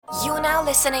now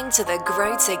listening to the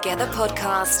Grow Together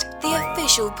podcast, the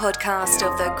official podcast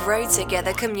of the Grow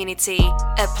Together community,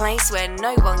 a place where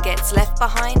no one gets left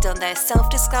behind on their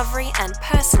self-discovery and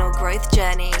personal growth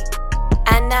journey.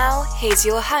 And now, here's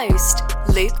your host,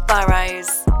 Luke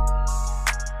Burrows.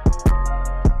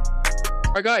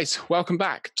 Hi guys, welcome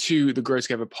back to the Grow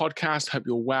Together podcast. Hope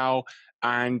you're well.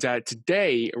 And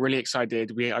today, really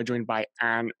excited, we are joined by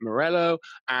Anne Morello,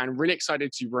 and really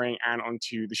excited to bring Anne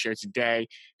onto the show today,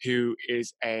 who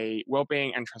is a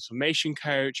wellbeing and transformation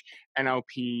coach,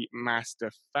 NLP master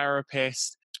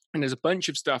therapist, and there's a bunch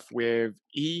of stuff with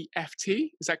EFT.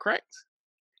 Is that correct?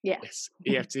 Yes,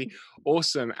 EFT.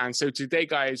 Awesome. And so today,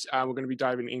 guys, we're going to be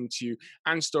diving into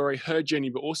Anne's story, her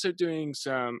journey, but also doing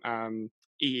some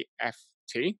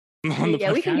EFT. On the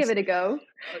podcast. We can give it a go.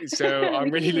 So I'm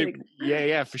really,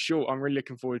 for sure. I'm really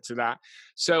looking forward to that.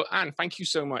 So Anne, thank you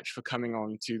so much for coming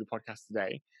on to the podcast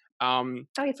today. You're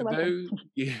so welcome.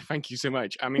 Thank you so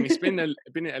much. I mean, it's been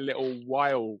a little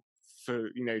while for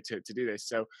to do this,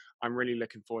 so I'm really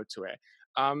looking forward to it.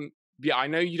 I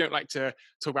know you don't like to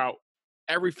talk about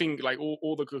everything, like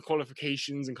all the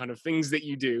qualifications and kind of things that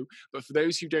you do, but for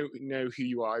those who don't know who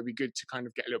you are, it'd be good to kind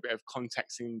of get a little bit of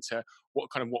context into what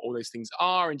all those things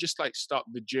are, and just like start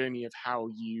the journey of how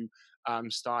you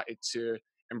started to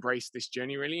embrace this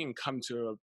journey really, and come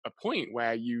to a point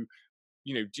where you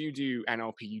do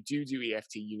NLP, you do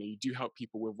EFT, you do help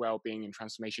people with well-being and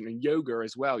transformation, and yoga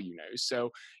as well,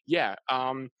 so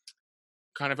kind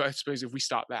of, I suppose if we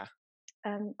start there.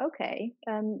 Okay.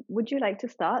 Would you like to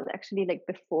start actually like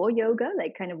before yoga,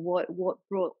 like kind of what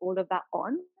brought all of that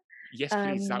on? Yes,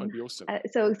 please. That would be awesome.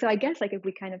 So I guess like if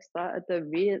we kind of start at the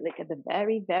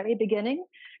very, very beginning,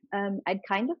 I'd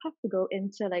kind of have to go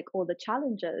into like all the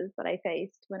challenges that I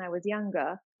faced when I was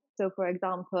younger. So for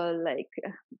example, like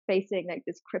facing like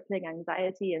this crippling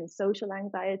anxiety and social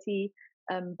anxiety,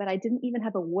 but I didn't even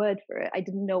have a word for it. I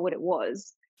didn't know what it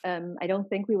was. I don't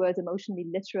think we were as emotionally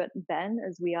literate then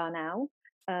as we are now.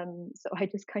 So I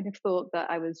just kind of thought that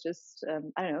I was just,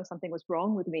 something was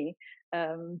wrong with me,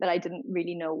 but I didn't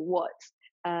really know what.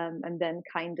 And then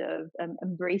kind of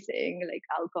embracing like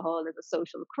alcohol as a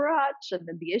social crutch, and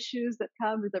then the issues that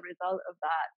come as a result of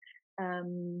that.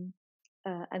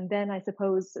 And then I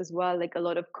suppose as well, like a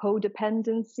lot of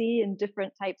codependency in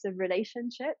different types of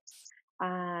relationships,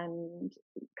 and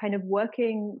kind of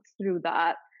working through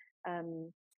that.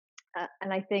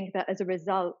 And I think that as a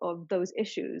result of those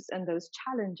issues and those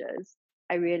challenges,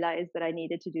 I realized that I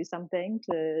needed to do something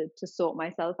to sort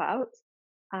myself out.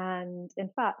 And in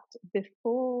fact,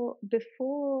 before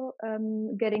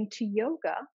getting to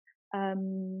yoga,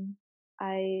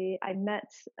 I met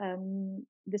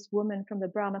this woman from the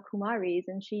Brahma Kumaris,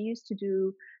 and she used to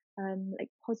do like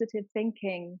positive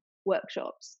thinking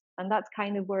workshops, and that's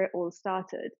kind of where it all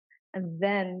started. And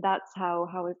then that's how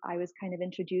I was kind of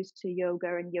introduced to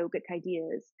yoga and yogic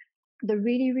ideas. The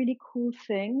really, really cool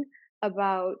thing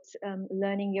about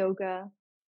learning yoga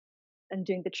and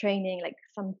doing the training, like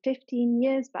some 15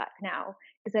 years back now,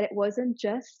 is that it wasn't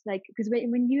just like, because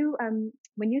when you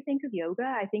think of yoga,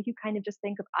 I think you kind of just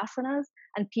think of asanas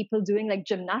and people doing like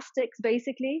gymnastics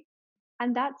basically.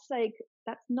 And that's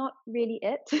not really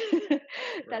it.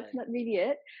 That's not really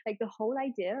it. Like the whole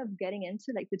idea of getting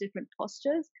into like the different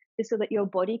postures is so that your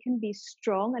body can be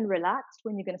strong and relaxed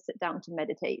when you're going to sit down to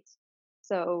meditate.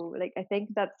 So like, I think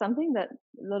that's something that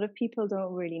a lot of people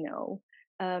don't really know.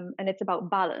 And it's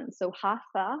about balance. So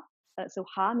hatha, so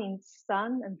ha means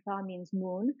sun and tha means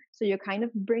moon. So you're kind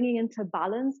of bringing into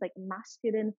balance like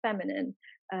masculine, feminine,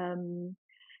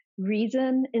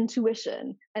 reason,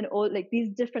 intuition, and all like these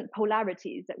different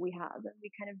polarities that we have, and we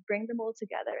kind of bring them all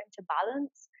together into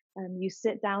balance. You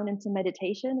sit down into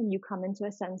meditation and you come into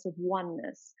a sense of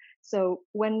oneness. So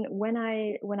when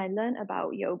I learned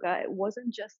about yoga, it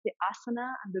wasn't just the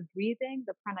asana and the breathing,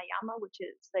 the pranayama, which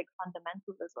is like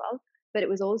fundamental as well, but it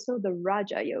was also the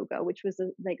Raja Yoga, which was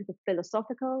like the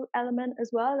philosophical element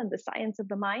as well, and the science of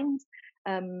the mind,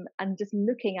 and just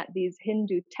looking at these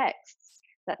Hindu texts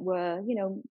that were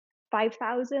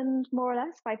 5,000 more or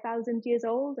less 5,000 years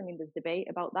old. I mean, there's debate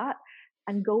about that,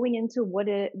 and going into what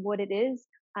it is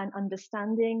and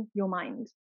understanding your mind.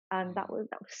 And that was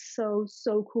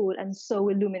so cool and so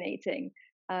illuminating.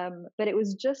 But it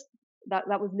was just that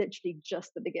was literally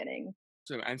just the beginning.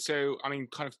 So, I mean,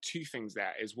 kind of two things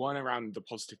there is one around the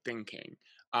positive thinking.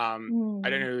 I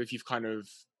don't know if you've kind of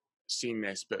seen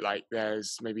this, but like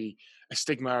there's maybe a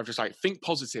stigma of just like think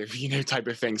positive, type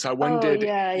of thing. So I wondered,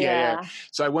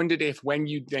 So I wondered if when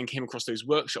you then came across those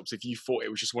workshops, if you thought it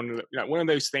was just one of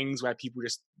those things where people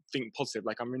just think positive.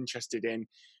 Like I'm interested in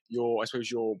your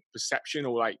perception,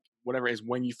 or like whatever it is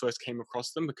when you first came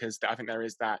across them? Because I think there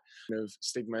is that kind of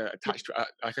stigma attached to it.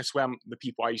 Like I swear the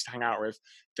people I used to hang out with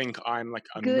think I'm like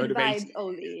a Good motivated. vibes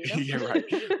only, Yeah, right,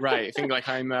 right. I think like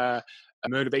I'm a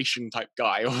motivation type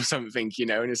guy or something,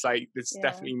 and it's like there's Yeah.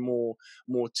 definitely more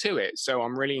to it. So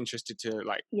I'm really interested to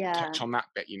like Yeah. touch on that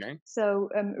bit, So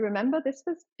remember, this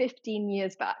was 15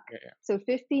 years back. Yeah, So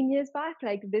 15 years back,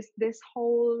 like this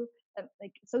whole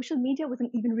like social media wasn't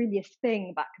even really a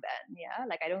thing back then. Yeah,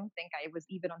 like I don't think I was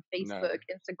even on no, Facebook.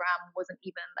 Instagram wasn't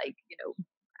even like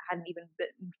hadn't even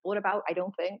been thought about. I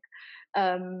don't think.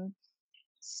 Um,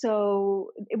 so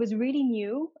it was really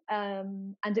new,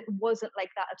 and it wasn't like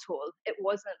that at all. It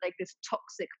wasn't like this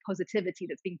toxic positivity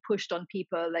that's being pushed on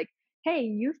people, like, hey,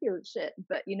 you feel shit,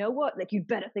 but you know what, like you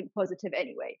better think positive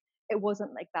anyway. It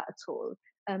wasn't like that at all.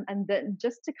 And then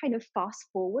just to kind of fast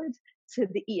forward to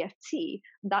the EFT,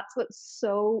 that's what's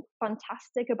so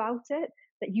fantastic about it,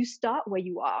 that you start where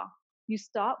you are. You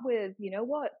start with, you know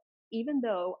what, even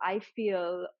though I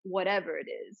feel whatever it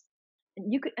is,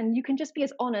 and you can just be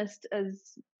as honest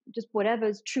as just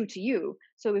whatever's true to you.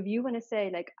 So if you want to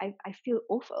say like I feel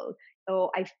awful,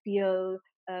 or I feel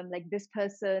like this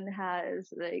person has,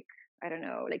 like, I don't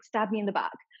know, like stabbed me in the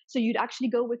back, so you'd actually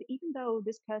go with, even though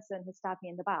this person has stabbed me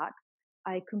in the back,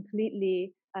 I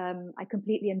completely and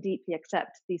deeply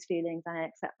accept these feelings, and I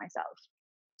accept myself.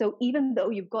 So even though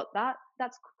you've got that,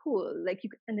 that's cool. Like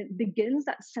and it begins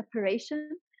that separation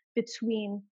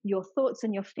between your thoughts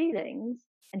and your feelings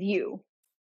and you.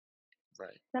 right.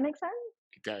 Does that make sense?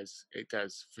 It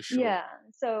does for sure. Yeah.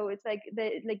 So it's like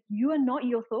you are not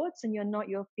your thoughts and you're not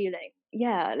your feeling.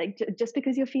 Yeah. Like just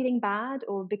because you're feeling bad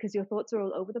or because your thoughts are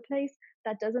all over the place,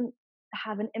 that doesn't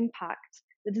have an impact.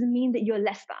 That doesn't mean that you're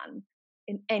less than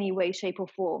in any way, shape, or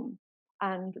form.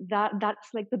 And that's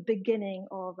like the beginning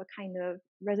of a kind of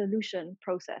resolution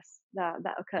process that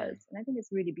occurs. And I think it's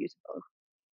really beautiful.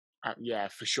 Yeah,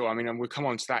 for sure. I mean, and we'll come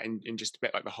on to that in just a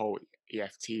bit, like the whole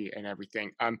EFT and everything.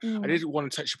 I Mm. did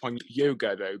want to touch upon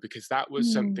yoga though, because that was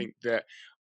Mm. something that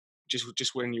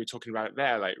just when you were talking about it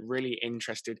there, like really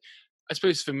interested. I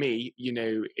suppose for me,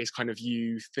 is kind of,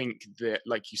 you think that,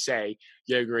 like you say,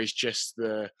 yoga is just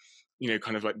the,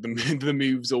 kind of like the the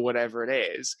moves or whatever it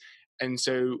is, and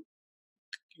so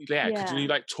yeah, could you Yeah.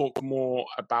 like talk more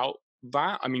about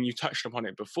that? I mean, you touched upon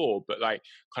it before, but like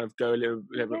kind of go a little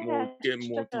bit more, Yeah, get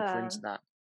more deeper into sure. that.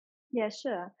 Yeah,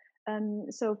 sure.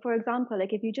 So, for example,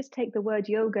 like if you just take the word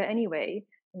yoga anyway,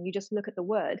 and you just look at the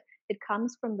word, it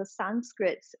comes from the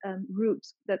Sanskrit root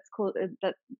that's called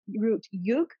that root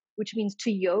yug, which means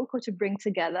to yoke or to bring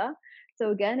together.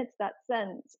 So again, it's that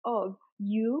sense of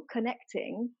you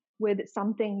connecting with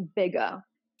something bigger.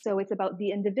 So it's about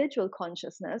the individual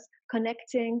consciousness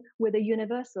connecting with a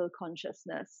universal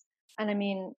consciousness. And I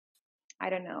mean, I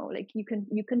don't know, like you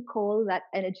can call that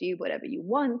energy whatever you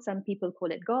want. Some people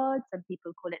call it God, some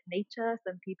people call it nature,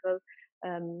 some people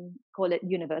call it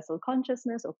universal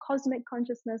consciousness or cosmic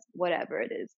consciousness, whatever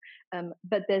it is.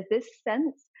 But there's this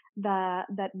sense that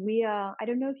we are. I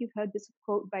don't know if you've heard this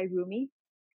quote by Rumi,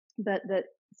 but that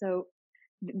so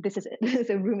this is it.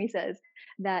 So Rumi says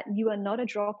that you are not a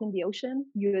drop in the ocean;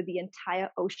 you are the entire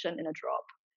ocean in a drop.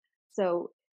 So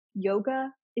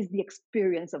yoga is the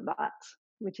experience of that,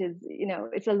 which is,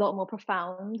 it's a lot more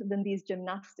profound than these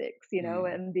gymnastics,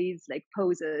 Mm. and these like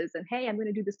poses and, hey, I'm going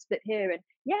to do the split here. And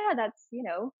yeah,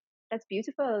 that's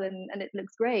beautiful and it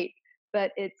looks great.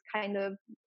 But it's kind of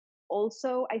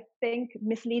also, I think,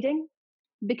 misleading,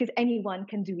 because anyone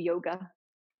can do yoga.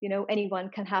 Anyone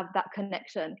can have that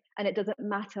connection, and it doesn't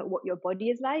matter what your body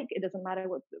is like. It doesn't matter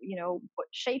what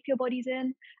shape your body's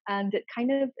in, and it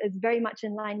kind of is very much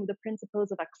in line with the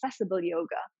principles of accessible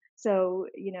yoga. So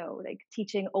like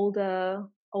teaching older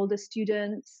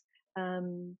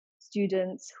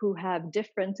students who have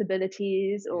different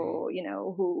abilities, Mm.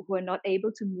 or who are not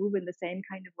able to move in the same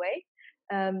kind of way.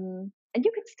 And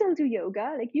you can still do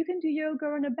yoga. Like you can do yoga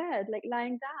on a bed, like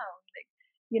lying down, like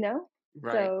you know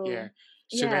Right. Yeah.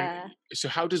 so So then, yeah. so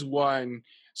how does one?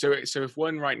 So if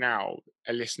one right now,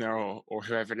 a listener or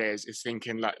whoever it is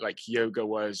thinking like yoga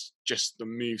was just the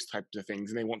moves types of things,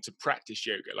 and they want to practice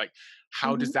yoga, like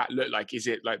how does Hmm. that look like? Is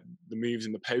it like the moves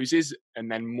and the poses, and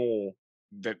then more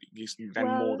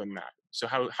Well, than that? So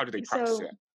how do they practice so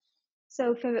it?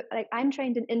 so for like, I'm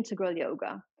trained in integral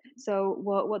yoga. So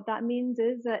what that means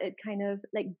is that it kind of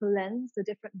like blends the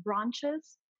different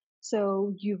branches.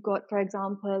 So you've got, for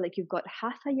example, like you've got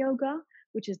hatha yoga,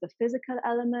 which is the physical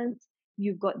element.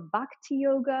 You've got bhakti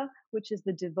yoga, which is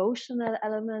the devotional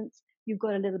element. You've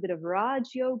got a little bit of Raj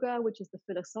yoga, which is the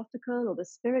philosophical or the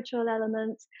spiritual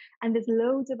elements. And there's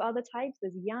loads of other types.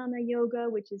 There's Jnana yoga,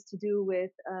 which is to do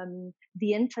with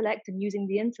the intellect and using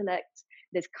the intellect.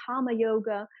 There's Karma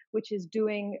yoga, which is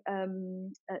doing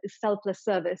selfless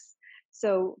service.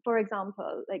 So, for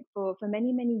example, like for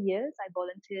many, many years, I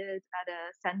volunteered at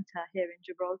a center here in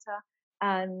Gibraltar.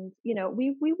 And,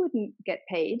 we wouldn't get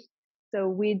paid.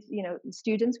 So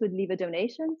students would leave a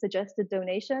donation, suggested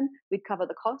donation. We'd cover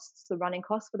the costs, the running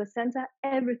costs for the center.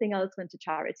 Everything else went to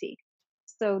charity.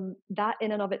 So that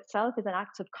in and of itself is an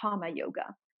act of karma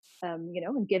yoga,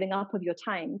 and giving up of your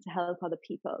time to help other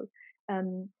people.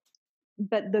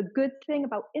 But the good thing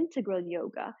about integral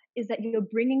yoga is that you're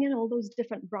bringing in all those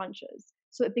different branches.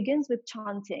 So it begins with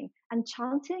chanting, and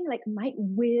chanting like might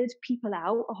weird people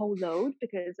out a whole load,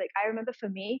 because like I remember for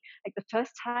me, like the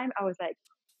first time I was like,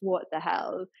 what the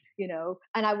hell,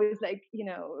 and I was like,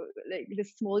 like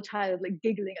this small child like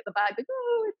giggling at the back, like,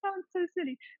 oh, it sounds so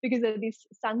silly, because of these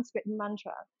Sanskrit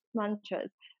mantras.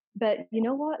 But you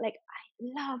know what, like I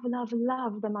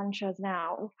love the mantras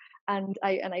now, and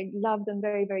I love them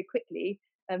very, very quickly.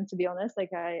 To be honest,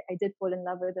 like I did fall in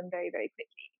love with them very, very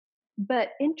quickly. But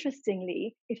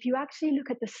interestingly, if you actually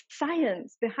look at the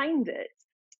science behind it,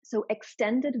 so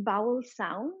extended vowel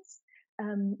sounds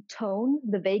tone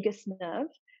the vagus nerve.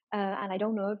 And I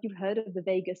don't know if you've heard of the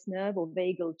vagus nerve or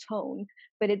vagal tone,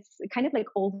 but it's kind of like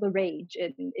all the rage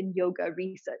in yoga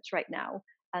research right now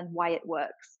and why it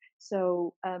works.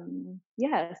 So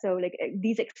so like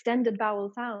these extended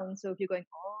vowel sounds. So if you're going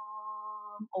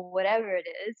or whatever it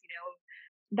is,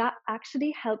 that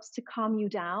actually helps to calm you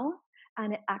down,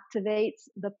 and it activates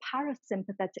the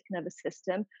parasympathetic nervous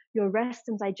system, your rest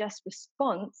and digest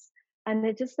response. And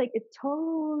it just like, it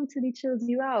totally chills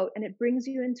you out and it brings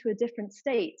you into a different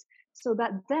state. So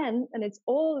that then, and it's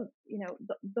all,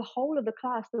 the whole of the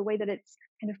class, the way that it's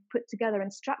kind of put together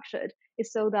and structured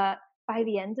is so that by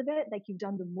the end of it, like you've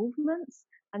done the movements,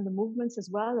 and the movements as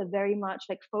well are very much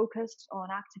like focused on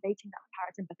activating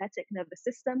that parasympathetic nervous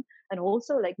system, and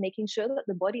also like making sure that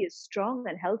the body is strong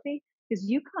and healthy, because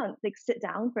you can't like sit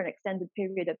down for an extended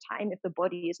period of time if the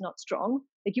body is not strong.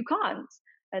 Like you can't.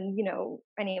 And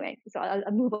anyway, so I'll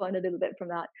move on a little bit from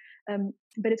that.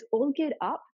 But it's all geared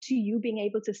up to you being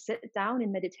able to sit down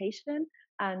in meditation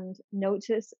and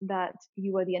notice that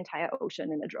you are the entire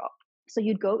ocean in a drop. So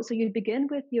you'd begin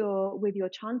with your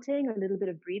chanting, a little bit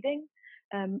of breathing,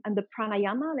 and the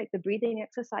pranayama, like the breathing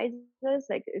exercises.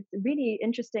 Like it's really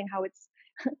interesting how it's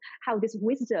how this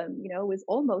wisdom, is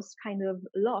almost kind of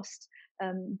lost,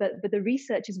 but the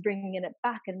research is bringing it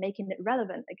back and making it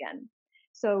relevant again.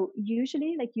 So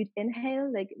usually, like you'd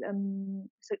inhale, like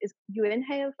you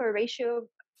inhale for a ratio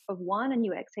of 1 and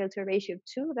you exhale to a ratio of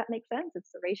 2. If that makes sense.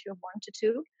 It's a ratio of 1 to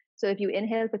 2. So if you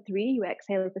inhale for 3, you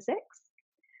exhale for 6.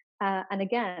 And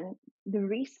again, the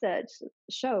research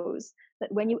shows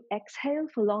that when you exhale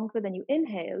for longer than you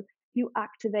inhale, you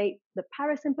activate the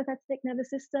parasympathetic nervous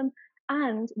system.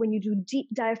 And when you do deep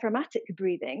diaphragmatic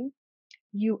breathing,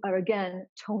 you are again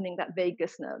toning that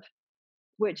vagus nerve,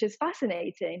 which is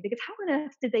fascinating, because how on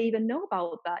earth did they even know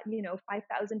about that,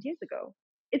 5,000 years ago?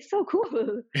 It's so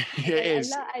cool. It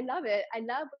is. I love it. I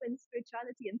love when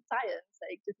spirituality and science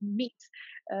like just meet.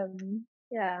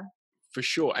 Yeah. For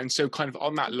sure. And so kind of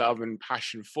on that love and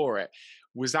passion for it,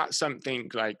 was that something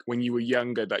like when you were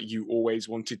younger that you always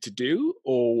wanted to do,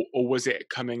 or was it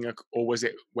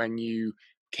when you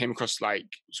came across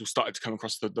started to come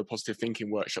across the positive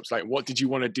thinking workshops? Like what did you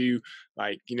want to do,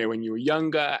 like, when you were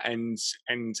younger, and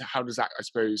how does that, I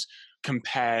suppose,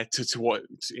 compare to what,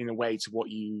 in a way, to what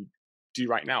you do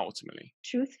right now ultimately?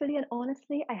 Truthfully and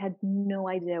honestly, I had no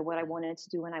idea what I wanted to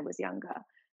do when I was younger.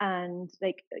 And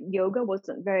like yoga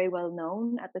wasn't very well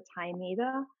known at the time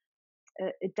either.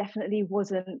 It definitely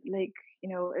wasn't like,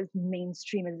 as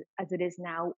mainstream as it is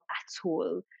now at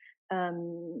all.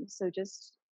 So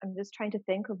I'm just trying to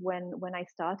think of when I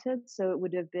started. So it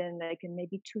would have been like in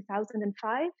maybe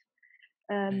 2005.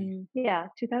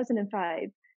 2005.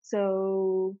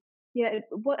 So yeah, there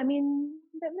was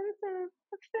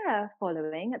a fair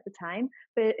following at the time,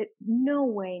 but no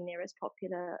way near as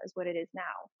popular as what it is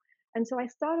now. And so I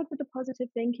started with the positive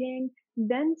thinking,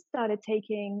 then started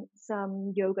taking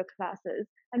some yoga classes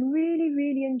and really,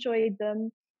 really enjoyed them.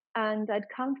 And I'd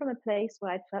come from a place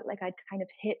where I felt like I'd kind of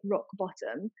hit rock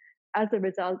bottom as a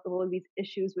result of all these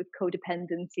issues with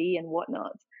codependency and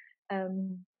whatnot.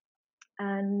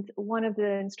 And one of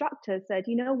the instructors said,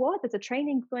 you know what, there's a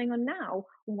training going on now.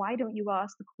 Why don't you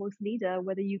ask the course leader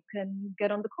whether you can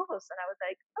get on the course? And I was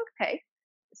like, okay.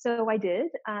 So I did.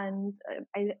 And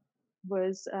I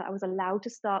was allowed to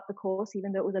start the course,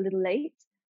 even though it was a little late,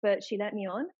 but she let me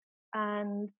on.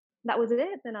 And that was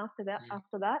it. Then after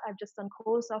that, I've just done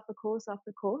course after course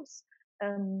after course,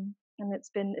 and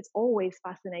it's always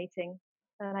fascinating.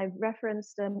 And I've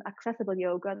referenced accessible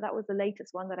yoga. That was the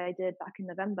latest one that I did back in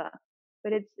November.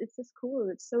 But it's just cool.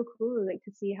 It's so cool, like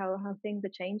to see how things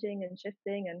are changing and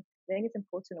shifting. And I think it's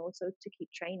important also to keep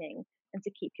training and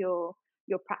to keep your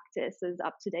practice as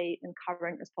up to date and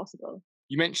current as possible.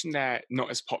 You mentioned they're not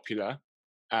as popular,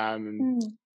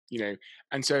 Mm. you know,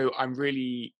 and so I'm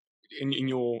really, in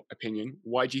your opinion,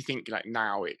 why do you think like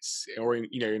now it's, or in,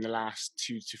 you know, in the last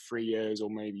 2 to 3 years or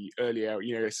maybe earlier,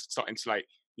 you know, it's starting to like,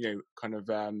 you know, kind of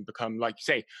become, like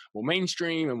you say, more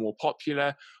mainstream and more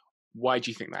popular? Why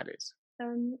do you think that is?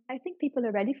 I think people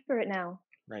are ready for it now.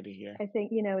 Ready, yeah. I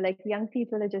think, like young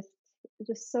people are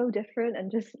just so different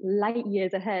and just light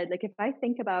years ahead. Like if I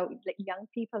think about like young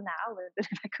people now, and if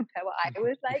I compare what I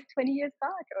was like 20 years back,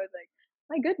 I was like,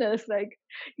 my goodness, like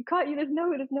you can't,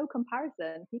 there's no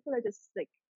comparison. People are just like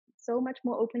so much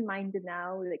more open-minded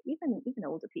now, like even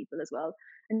older people as well,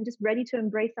 and just ready to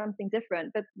embrace something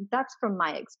different. But that's from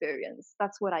my experience.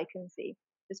 That's what I can see.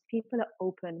 Just people are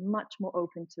open, much more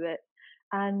open to it.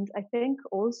 And I think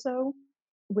also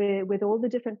with all the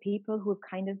different people who have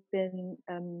kind of been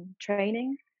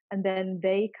training, and then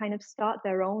they kind of start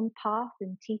their own path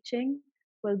in teaching,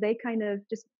 well, they kind of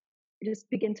just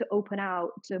begin to open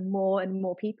out to more and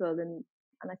more people, and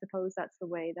I suppose that's the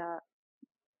way that,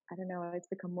 I don't know, it's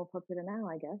become more popular now,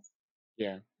 I guess.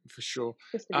 Yeah, for sure.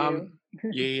 Just a view.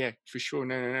 Yeah, for sure.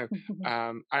 No.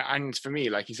 And for me,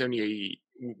 like, it's only,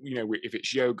 you know, if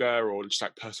it's yoga or just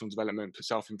like personal development,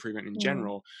 self-improvement in Mm.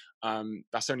 general,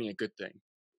 that's only a good thing,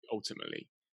 ultimately.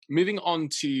 Moving on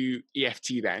to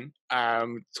EFT then,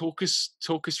 talk us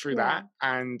through Yeah. that.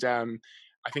 And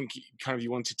I think kind of you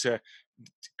wanted to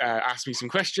ask me some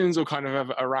questions or kind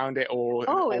of around it, or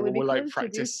Oh, it would be will like cool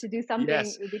practice. to do something.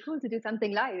 Yes. It would be cool to do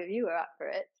something live if you were up for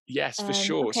it. Yes, for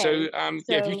sure. So, Okay.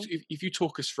 yeah, if So you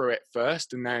talk us through it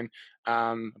first, and then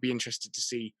I'd be interested to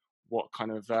see what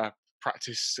kind of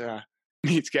practice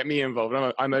needs to get me involved.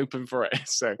 I'm open for it,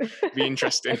 so it'd be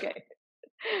interesting. okay.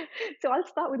 So I'll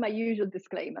start with my usual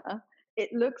disclaimer.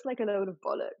 It looks like a load of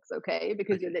bollocks, okay?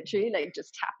 Because you're Okay. literally like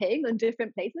just tapping on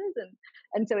different places,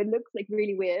 and so it looks like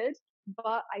really weird.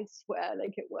 But I swear,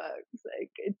 like it works.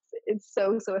 Like it's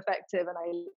so effective, and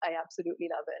I absolutely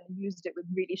love it. And used it with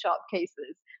really sharp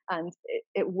cases, and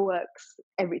it works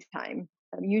every time.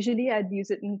 Usually, I'd use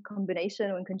it in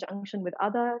combination or in conjunction with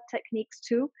other techniques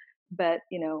too, but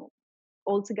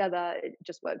altogether, it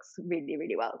just works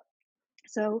really well.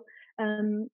 So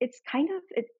it's kind of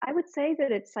I would say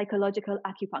that it's psychological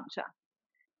acupuncture.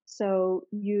 So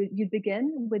you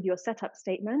begin with your setup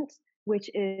statement,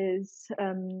 which is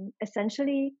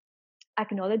essentially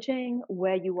acknowledging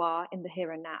where you are in the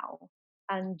here and now.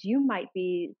 And you might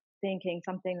be thinking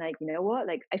something like, you know what,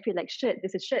 like I feel like shit,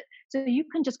 this is shit. So you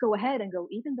can just go ahead and go,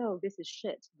 even though this is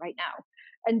shit right now,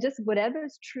 and just whatever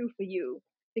is true for you.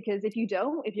 Because if you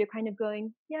don't, if you're kind of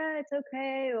going, yeah, it's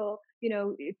okay, or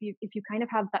if you kind of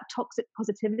have that toxic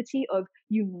positivity of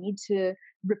you need to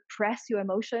repress your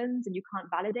emotions and you can't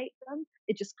validate them,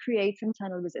 it just creates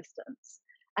internal resistance.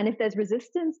 And if there's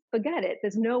resistance, forget it.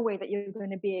 There's no way that you're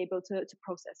going to be able to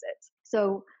process it.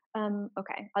 So,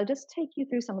 okay, I'll just take you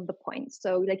through some of the points.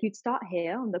 So, like you'd start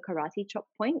here on the karate chop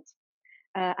point,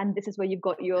 and this is where you've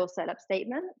got your setup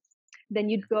statements. Then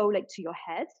you'd go like to your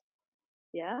head,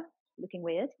 yeah, looking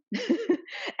weird.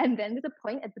 And then there's a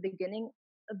point at the beginning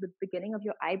of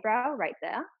your eyebrow right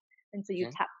there, and so you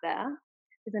Okay. tap there.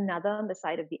 There's another on the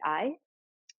side of the eye,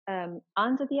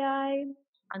 under the eye,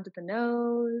 under the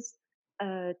nose,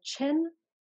 chin,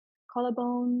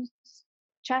 collarbones,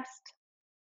 chest,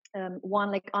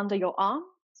 one like under your arm.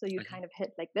 So you Okay. kind of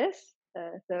hit like this.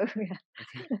 So Okay.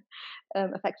 yeah,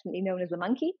 affectionately known as the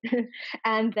monkey.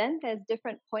 And then there's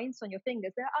different points on your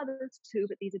fingers. There are others too,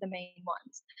 but these are the main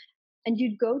ones. And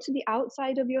you'd go to the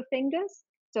outside of your fingers.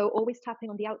 So always tapping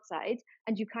on the outside,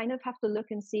 and you kind of have to look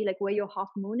and see like where your half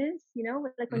moon is,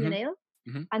 like on your Mhm. nail.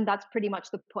 Mhm. And that's pretty much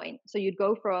the point. So you'd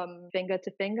go from finger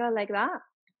to finger like that.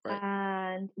 Right.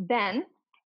 And then,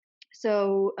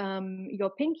 so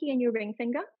your pinky and your ring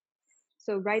finger.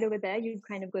 So right over there, you've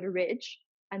kind of got a ridge,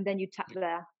 and then you tap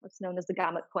there, what's known as the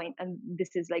gamut point. And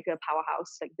this is like a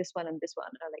powerhouse, like this one and this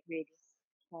one are like really,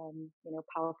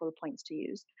 powerful points to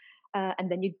use.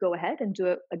 And then you go ahead and do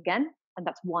it again, and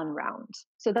that's one round.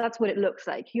 So that's what it looks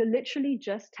like. You're literally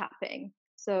just tapping.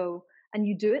 So, and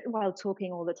you do it while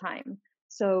talking all the time.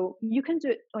 So you can do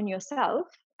it on yourself,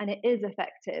 and it is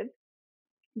effective.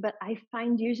 But I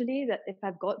find usually that if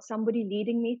I've got somebody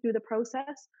leading me through the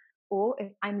process, or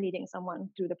if I'm leading someone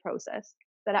through the process,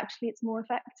 that actually it's more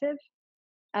effective.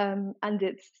 And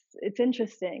it's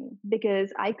interesting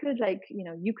because I could, like,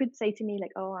 you could say to me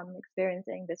like, oh, I'm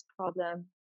experiencing this problem,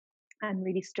 I'm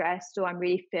really stressed, or I'm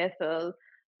really fearful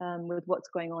with what's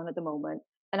going on at the moment,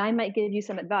 and I might give you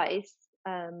some advice,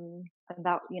 and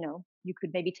that, you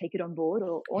could maybe take it on board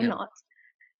or Yeah. not.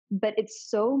 But it's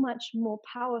so much more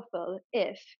powerful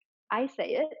if I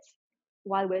say it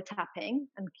while we're tapping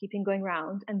and keeping going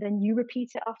round, and then you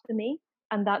repeat it after me.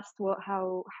 And that's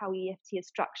how EFT is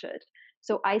structured.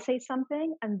 So I say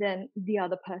something, and then the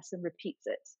other person repeats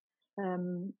it,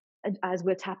 as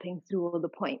we're tapping through all the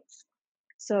points.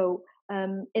 So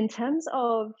in terms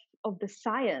of the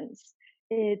science,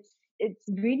 it's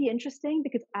really interesting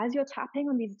because as you're tapping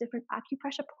on these different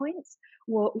acupressure points,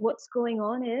 what's going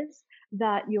on is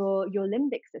that your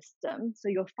limbic system, so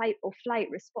your fight or flight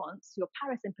response, your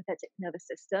parasympathetic nervous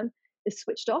system, is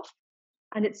switched off,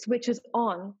 and it switches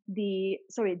on the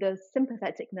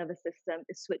sympathetic nervous system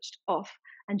is switched off,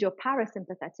 and your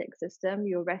parasympathetic system,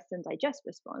 your rest and digest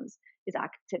response, is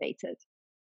activated.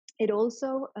 It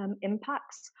also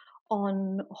impacts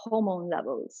on hormone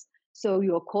levels. So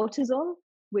your cortisol,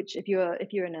 which if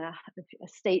you're in a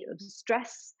state of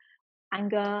stress,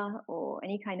 anger, or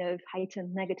any kind of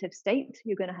heightened negative state,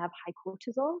 you're going to have high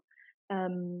cortisol.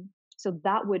 So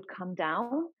that would come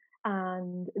down,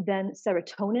 and then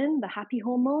serotonin, the happy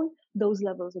hormone, those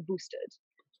levels are boosted.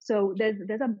 So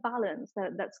there's a balance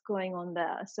that's going on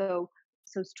there. So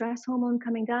stress hormone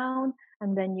coming down,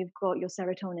 and then you've got your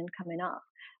serotonin coming up,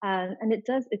 and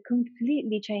it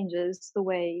completely changes the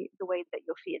way that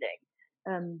you're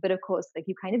feeling. But of course, like,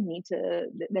 you kind of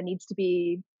there needs to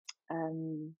be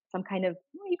some kind of,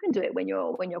 well, you can do it when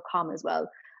you're calm as well,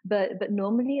 but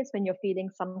normally it's when you're feeling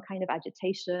some kind of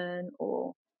agitation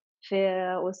or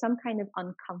fear or some kind of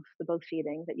uncomfortable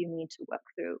feeling that you need to work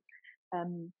through.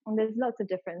 And there's lots of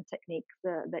different techniques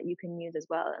that you can use as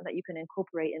well, and that you can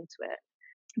incorporate into it.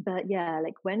 But yeah,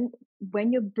 like,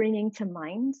 when you're bringing to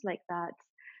mind like that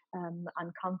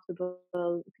uncomfortable,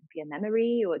 it could be a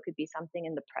memory or it could be something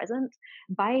in the present,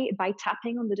 by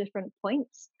tapping on the different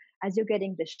points, as you're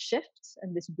getting this shift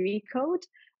and this recode,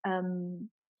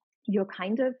 you're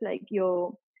kind of like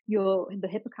the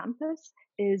hippocampus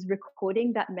is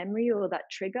recording that memory or that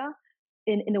trigger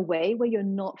in a way where you're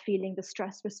not feeling the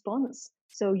stress response.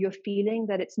 So you're feeling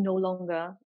that it's no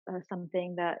longer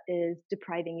something that is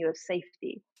depriving you of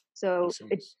safety. So Makes it,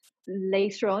 sense.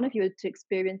 later on, if you were to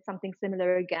experience something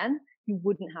similar again, you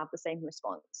wouldn't have the same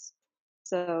response.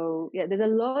 So yeah, there's a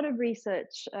lot of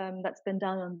research that's been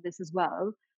done on this as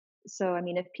well. So I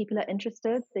mean, if people are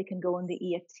interested, they can go on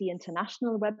the EFT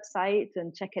International website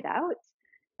and check it out.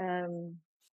 Um,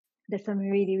 there's some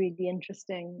really, really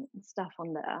interesting stuff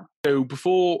on there. So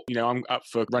before, I'm up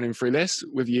for running through this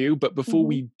with you, but before Mm-hmm.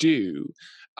 we do,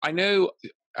 I know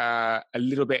a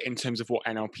little bit in terms of what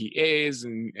NLP is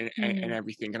and Mm.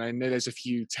 everything. And I know there's a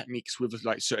few techniques with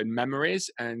like certain memories,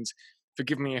 and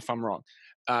forgive me if I'm wrong.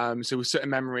 So with certain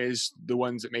memories, the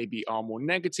ones that maybe are more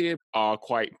negative are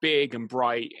quite big and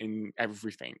bright and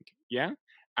everything. Yeah.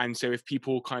 And so if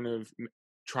people kind of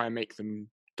try and make them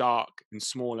dark and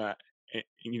smaller,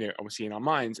 obviously in our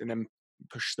minds, and then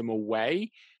push them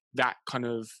away, that kind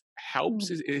of helps.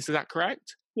 Mm. Is that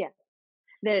correct? Yeah.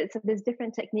 So there's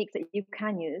different techniques that you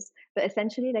can use, but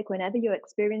essentially, like, whenever you're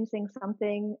experiencing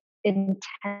something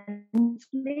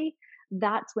intensely,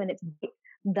 that's when it's big,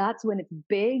 that's when it's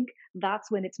big, that's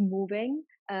when it's moving,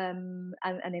 and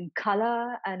in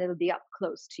color, and it'll be up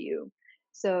close to you.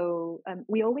 So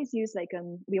we always use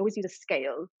a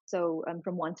scale. So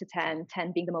from 1 to 10,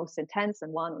 10 being the most intense,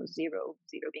 and 1 or 0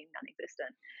 being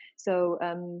non-existent. So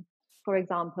for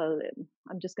example,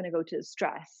 I'm just going to go to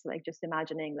stress, like just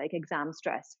imagining like exam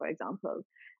stress, for example.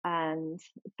 And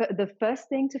the first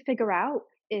thing to figure out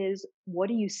is, what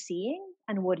are you seeing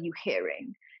and what are you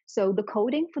hearing? So the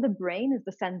coding for the brain is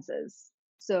the senses.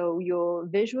 So your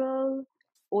visual,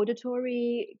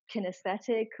 auditory,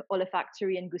 kinesthetic,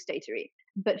 olfactory, and gustatory.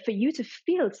 But for you to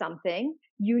feel something,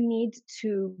 you need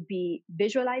to be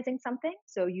visualizing something.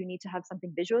 So you need to have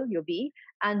something visual, your V,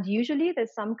 and usually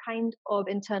there's some kind of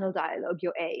internal dialogue,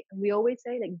 your A. And we always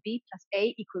say like V plus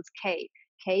A equals K.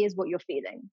 K is what you're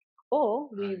feeling. Or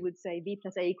we would say V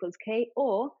plus A equals K,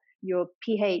 or your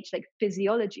pH, like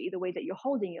physiology, the way that you're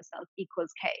holding yourself,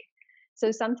 equals K.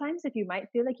 So sometimes if you might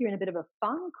feel like you're in a bit of a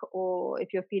funk, or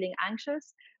if you're feeling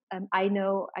anxious, I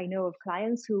know of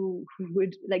clients who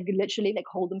would like literally like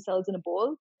hold themselves in a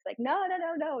ball. It's like, no,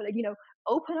 like,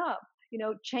 open up,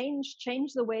 change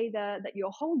the way that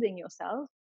you're holding yourself,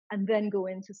 and then go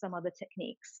into some other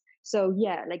techniques. So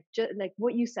yeah, like like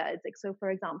what you said, like, so for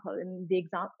example, in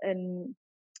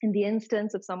in the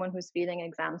instance of someone who's feeling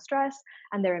exam stress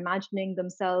and they're imagining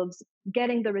themselves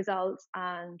getting the results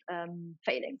and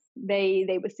failing,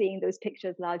 they were seeing those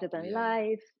pictures larger than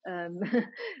life,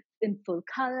 in full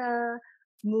color,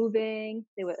 moving.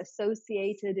 They were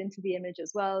associated into the image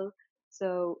as well.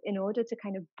 So in order to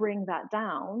kind of bring that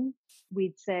down,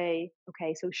 we'd say,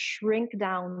 okay, so shrink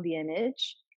down the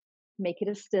image, make it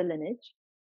a still image,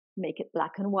 make it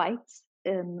black and white,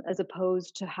 as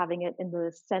opposed to having it in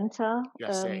the center.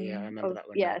 That's it. Yeah, I remember that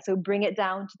one now. So bring it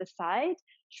down to the side,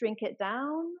 shrink it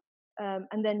down,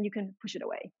 and then you can push it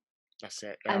away. That's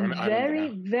it. And I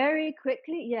very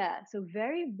quickly, so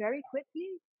very, very quickly,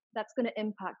 that's going to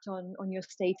impact on your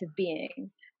state of being.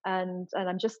 And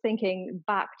I'm just thinking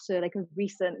back to like a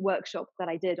recent workshop that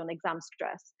I did on exam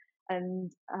stress.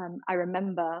 And I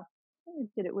remember I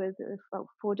did it with about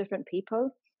 4 different people,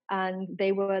 and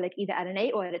they were like either at an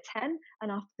 8 or at a 10.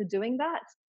 And after doing that,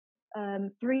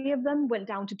 3 of them went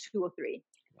down to 2 or 3.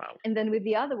 Wow. And then with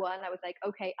the other one, I was like,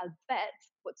 okay, I'll bet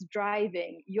what's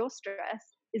driving your stress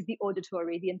is the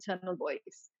auditory, the internal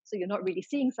voice. So you're not really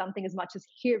seeing something as much as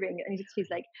hearing it. And he's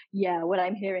like, yeah, what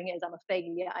I'm hearing is I'm a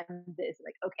failure, I'm this.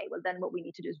 Like, okay, well then what we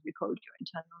need to do is recode your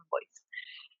internal voice.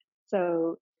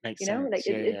 So Makes you know, sense. like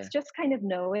it's just kind of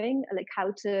knowing like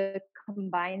how to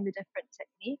combine the different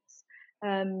techniques.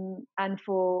 And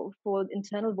for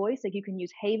internal voice, like you can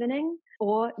use havening,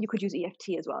 or you could use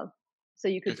EFT as well. So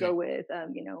you could go with,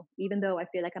 even though I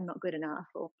feel like I'm not good enough,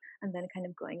 and then kind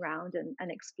of going around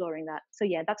and exploring that. So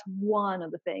yeah, that's one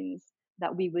of the things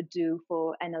that we would do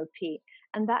for NLP.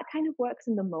 And that kind of works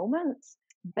in the moment.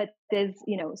 But there's,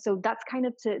 so that's kind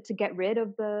of to get rid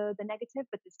of the negative,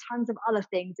 but there's tons of other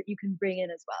things that you can bring in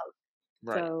as well.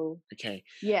 Right. So, okay.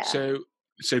 Yeah. So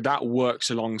that works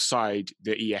alongside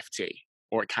the EFT,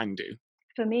 or it can do.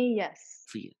 For me, yes.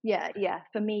 For you? Yeah.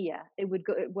 For me, yeah. It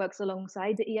works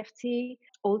alongside the EFT.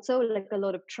 Also, like a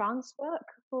lot of trance work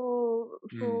for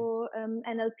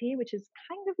NLP, which is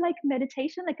kind of like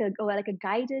meditation, like a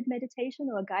guided meditation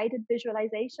or a guided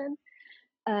visualization,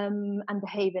 and the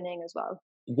havening as well.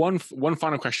 One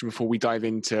final question before we dive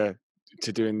into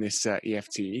doing this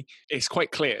EFT. It's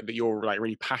quite clear that you're like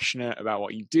really passionate about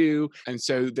what you do, and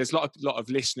so there's a lot of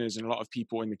listeners and a lot of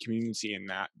people in the community in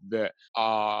that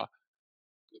are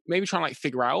maybe trying to like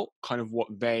figure out kind of what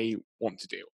they want to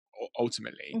do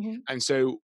ultimately. Mm-hmm. And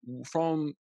so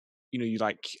from you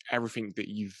like everything that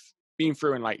you've been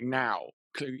through, and like now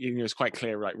it's quite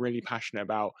clear, like really passionate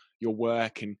about your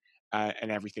work and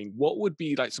everything. What would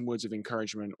be like some words of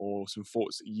encouragement or some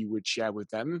thoughts that you would share with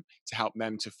them to help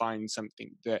them to find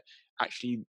something that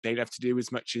actually they love to do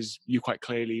as much as you quite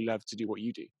clearly love to do what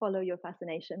you do? Follow your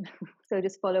fascination. So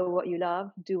just follow what you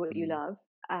love, do what you love,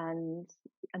 and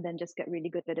then just get really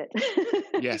good at it.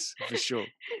 Yes, for sure.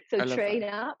 So train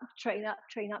up,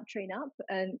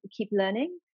 and keep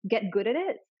learning, get good at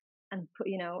it, and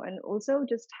and also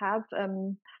just have,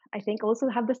 I think also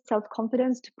have the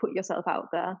self-confidence to put yourself out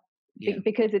there,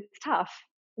 because it's tough.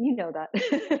 You know that.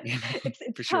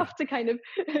 It's tough to kind of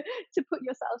to put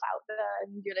yourself out there,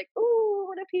 and you're like, oh,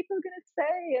 what are people gonna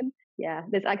say? And yeah,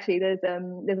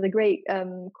 there's a great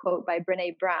quote by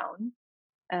Brené Brown,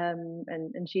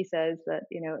 and she says that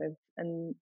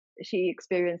and she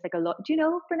experienced like a lot. Do you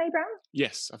know Brené Brown?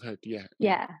 Yes, I've heard. Yeah.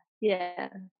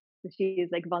 So she is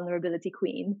like vulnerability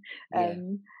queen.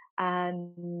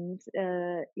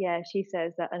 She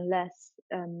says that unless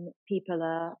people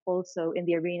are also in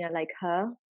the arena like her,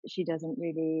 she doesn't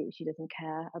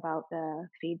care about their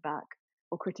feedback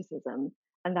or criticism.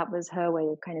 And that was her way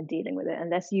of kind of dealing with it.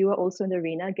 Unless you are also in the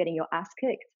arena getting your ass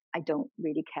kicked, I don't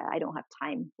really care. I don't have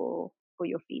time for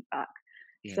your feedback.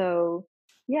 So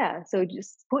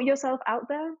just put yourself out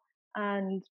there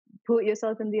and put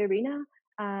yourself in the arena,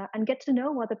 and get to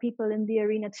know other people in the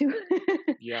arena too.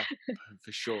 Yeah,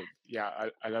 for sure. Yeah,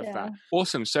 I love that.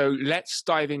 Awesome. So let's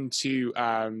dive into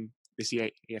this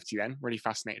EFT then. Really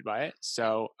fascinated by it.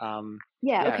 So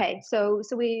okay. So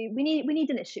we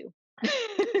need an issue.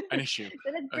 An issue.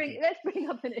 So let's bring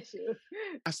up an issue.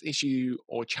 Last issue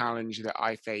or challenge that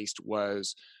I faced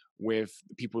was with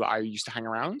the people that I used to hang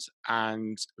around,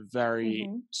 and very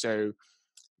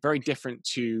different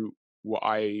to what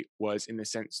I was, in the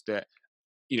sense that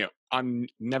I'm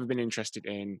never been interested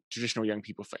in traditional young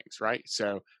people things, right?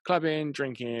 So clubbing,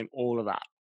 drinking, all of that.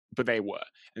 But they were.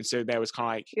 And so there was kind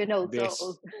of like you're an old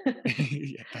soul.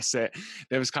 Yeah, that's it.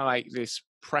 There was kind of like this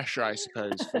pressure, I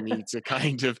suppose, for me to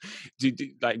kind of do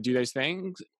those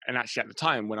things. And actually at the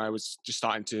time when I was just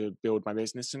starting to build my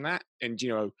business and that, and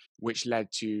which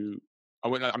led to I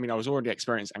was already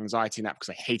experiencing anxiety in that, because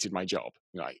I hated my job.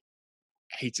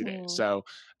 Hated it. So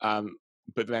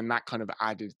but then that kind of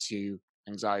added to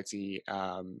anxiety,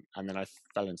 and then I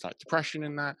fell into like depression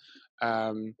in that.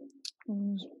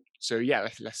 Mm. So yeah,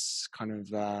 let's kind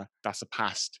of that's a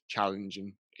past challenge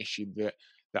and issue that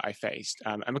I faced,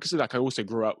 and because of that, I also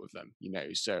grew up with them,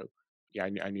 So yeah,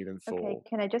 I knew them Okay, for.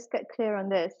 can I just get clear on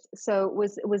this? So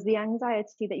was the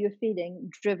anxiety that you're feeling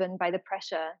driven by the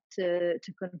pressure to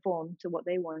conform to what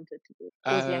they wanted to do?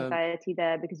 Or was the anxiety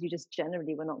there because you just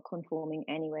generally were not conforming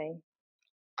anyway?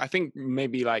 I think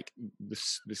maybe like the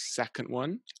second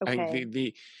one. I think Okay.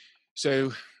 the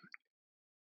so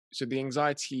the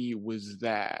anxiety was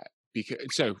there because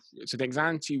the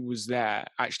anxiety was there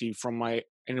actually from my,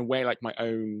 in a way, like my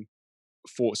own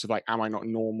thoughts of like, am I not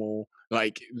normal?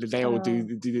 Like they all do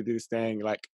this thing,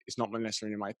 like it's not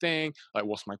necessarily my thing, like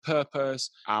what's my purpose,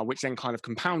 which then kind of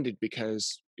compounded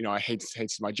because I hated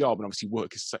my job, and obviously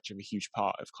work is such a huge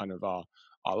part of kind of our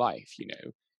life,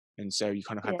 and so you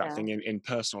kind of had that Yeah. thing in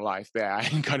personal life there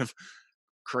and kind of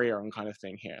career and kind of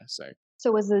thing here.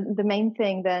 So was the main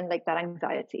thing then like that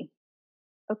anxiety?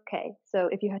 Okay. So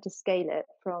if you had to scale it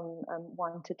from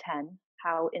 1 to 10,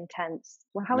 how intense?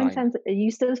 Well, how 9. intense are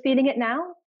you still feeling it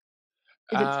now?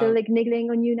 Is it still um like niggling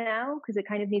on you now? Because it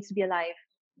kind of needs to be alive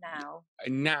now.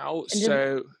 Now, And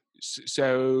just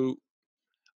so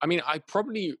I mean, I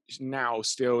probably now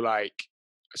still like,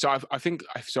 I think,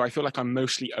 I feel like I'm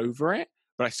mostly over it,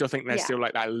 but I still think there's yeah, still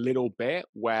like that little bit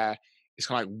where it's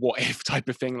kind of like what if type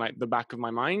of thing, like the back of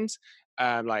my mind.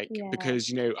 Like, yeah,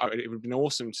 because, it would have been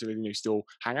awesome to, still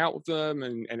hang out with them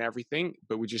and everything,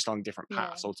 but we're just on different yeah,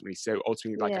 paths ultimately. So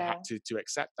ultimately, like I had yeah. to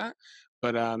accept that.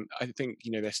 But I think,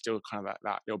 there's still kind of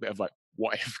that little bit of like,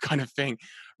 what if kind of thing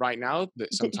right now that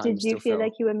Did sometimes you still feel feel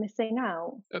like you were missing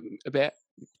out? a bit,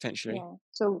 potentially. Yeah.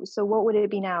 So what would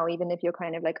it be now? Even if you're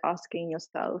kind of like asking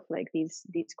yourself like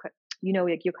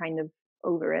like you're kind of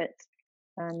over it.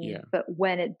 Yeah. But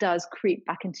when it does creep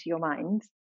back into your mind,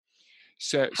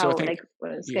 So I how think, like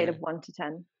on a scale yeah. of 1 to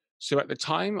 10? So at the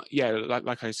time, yeah,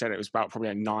 like I said, it was about probably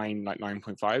a 9, like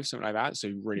 9.5, something like that.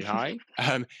 So really high.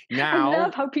 I Now,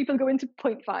 love how people go into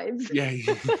 0.5s. yeah.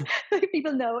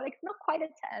 People know like it's not quite a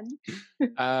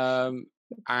 10.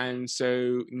 And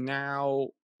so now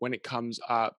when it comes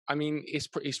up, I mean, it's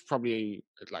probably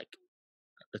like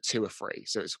a 2 or 3.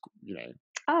 So it's,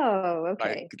 Oh, like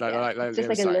okay. Yeah. It's the just other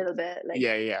like a side. little bit like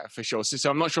Yeah, for sure. So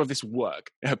I'm not sure if this will work,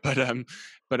 but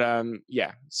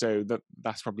yeah. So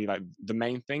that's probably like the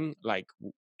main thing, like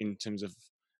in terms of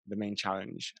the main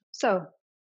challenge. so.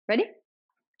 Ready?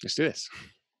 Let's do this.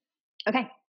 Okay.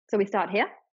 So we start here.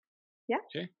 Yeah.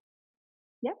 Yeah.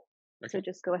 Yeah. So Okay.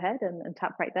 just go ahead and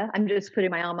tap right there. I'm just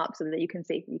putting my arm up so that you can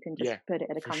see. You can just Yeah, put it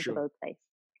at a for sure. comfortable place.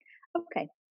 Okay.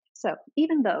 So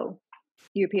even though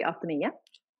you repeat after me, yeah?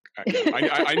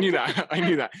 I knew that. I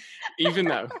knew that. Even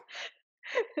though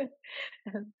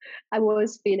I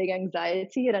was feeling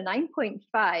anxiety at a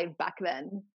 9.5 back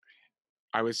then.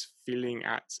 I was feeling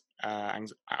I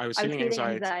was I was feeling feeling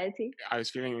anxiety. anxiety, I was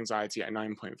feeling anxiety at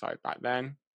 9.5 back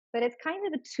then, but it's kind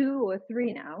of a 2 or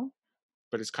 3 now.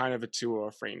 but it's kind of a 2 or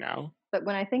a 3 now. But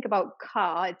when I think about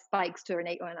car, it spikes to an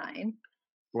 8 or 9.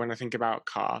 When I think about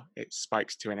car, it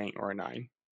spikes to an 8 or a 9.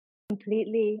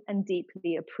 Completely and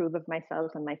deeply approve of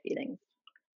myself and my feelings.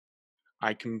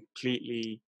 I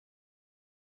completely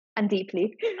And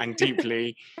deeply and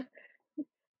deeply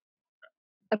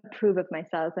approve of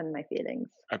myself and my feelings.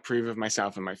 approve of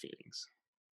myself and my feelings.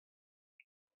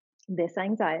 This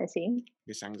anxiety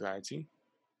This anxiety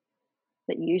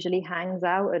that usually hangs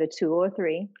out at a 2 or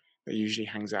 3, that usually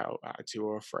hangs out at a 2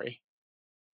 or a 3,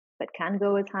 but can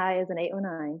go as high as an 8 or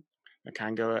 9. that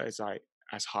can go as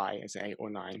high as an 8 or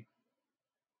 9.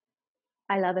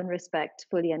 I love and respect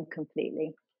fully and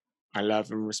completely. I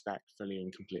love and respect fully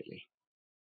and completely.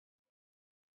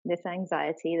 This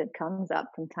anxiety that comes up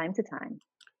from time to time,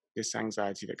 This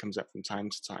anxiety that comes up from time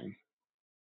to time,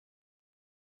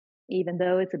 even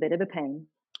though it's a bit of a pain.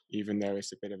 even though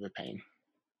it's a bit of a pain.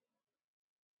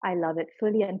 I love it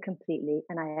fully and completely,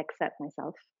 and I accept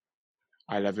myself.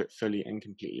 I love it fully and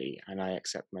completely, and I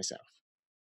accept myself.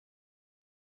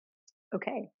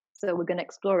 Okay, so we're going to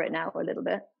explore it now a little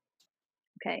bit.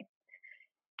 Okay,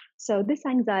 so this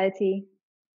anxiety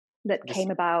that came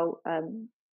about,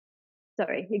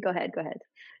 sorry, you go ahead.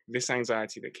 This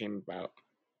anxiety that came about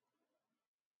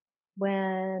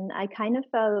When I kind of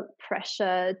felt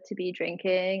pressure to be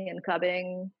drinking and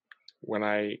clubbing. when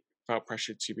I felt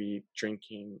pressured to be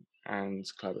drinking and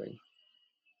clubbing,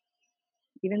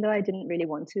 Even though I didn't really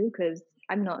want to, because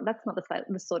that's not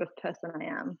the sort of person I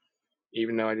am.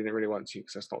 even though I didn't really want to,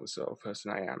 because that's not the sort of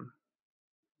person I am.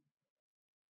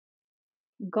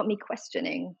 Got me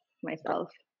questioning myself.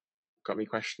 Got me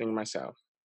questioning myself.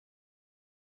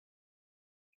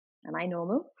 Am I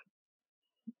normal?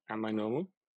 Am I normal?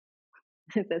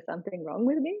 Is there something wrong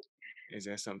with me? Is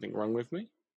there something wrong with me?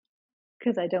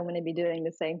 Because I don't want to be doing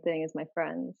the same thing as my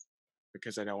friends.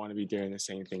 Because I don't want to be doing the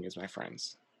same thing as my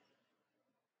friends.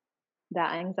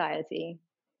 That anxiety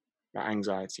That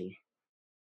anxiety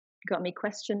got me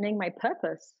questioning my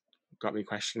purpose. got me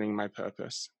questioning my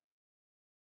purpose.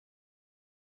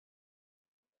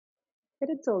 But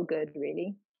it's all good,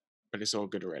 really. But it's all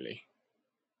good, really.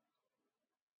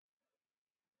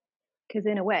 Because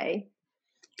in a way,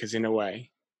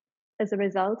 as a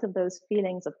result of those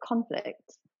feelings of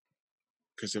conflict,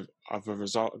 because of a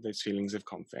result of those feelings of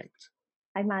conflict,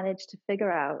 I managed to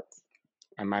figure out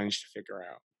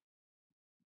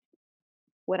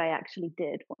what I actually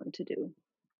did want to do.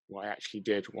 What I actually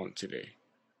did want to do.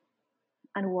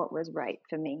 And what was right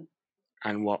for me.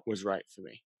 And what was right for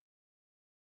me.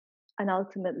 And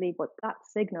ultimately what that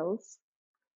signals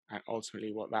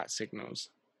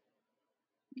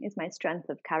is my strength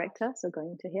of character. So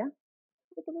going to here,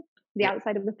 the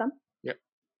outside of the thumb. Yep.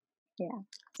 Yeah.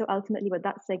 So ultimately what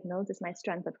that signals is my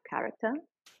strength of character.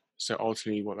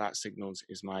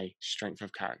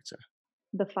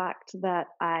 The fact that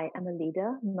I am a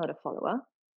leader, not a follower.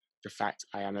 The fact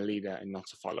I am a leader and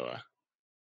not a follower.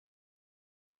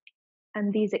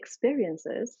 And these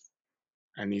experiences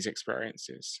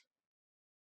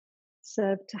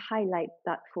serve to highlight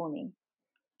that for me.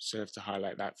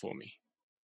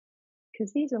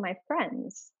 Because these were my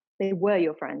friends. They were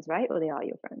your friends, right? Or they are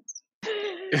your friends?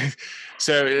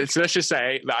 So let's just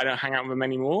say that I don't hang out with them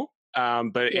anymore.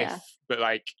 But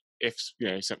if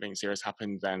something serious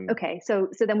happened, then so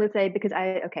then we'll say because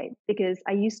I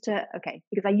used to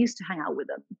hang out with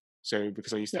them. So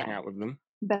because I used to hang out with them.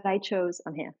 But I chose.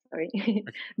 I'm here. Sorry. Okay.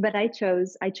 But I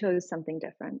chose something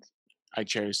different. I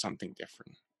chose something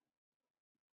different.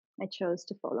 I chose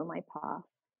to follow my path.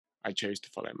 I chose to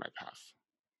follow my path.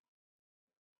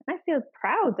 I feel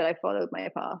proud that I followed my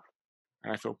path.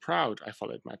 And I feel proud I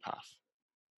followed my path.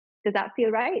 Does that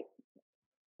feel right?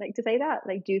 Like to say that?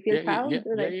 Like, do you feel proud?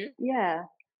 Yeah.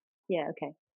 Yeah.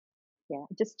 Okay. Yeah.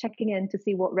 Just checking in to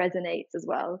see what resonates as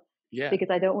well. Yeah. Because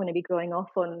I don't want to be going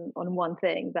off on one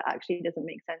thing that actually doesn't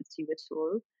make sense to you at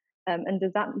all. And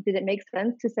did it make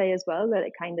sense to say as well that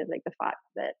it kind of like the fact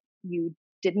that you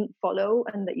didn't follow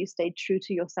and that you stayed true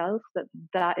to yourself,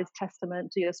 that is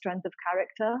testament to your strength of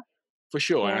character? For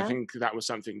sure. Yeah. And I think that was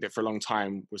something that for a long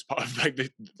time was part of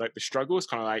the struggle. It's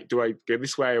kind of like, do I go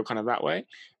this way or kind of that way?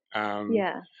 And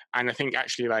I think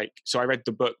actually so I read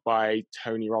the book by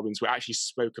Tony Robbins, where it actually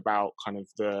spoke about kind of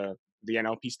the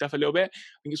NLP stuff a little bit.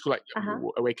 I think it's called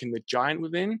Awaken the Giant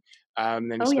Within.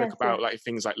 Then he spoke about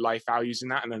things like life values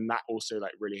and that. And then that also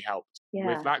really helped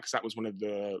with that, because that was one of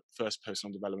the first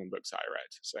personal development books that I read.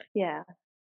 So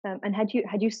and had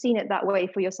you seen it that way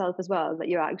for yourself as well, that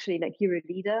you're actually you're a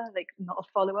leader, not a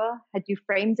follower? Had you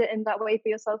framed it in that way for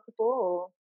yourself before? Or?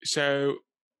 So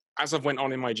as I've went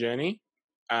on in my journey,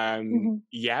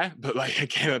 but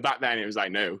again, back then it was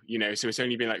no, so it's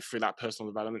only been through that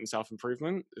personal development and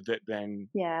self-improvement that then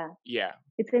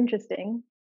it's interesting.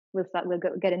 We'll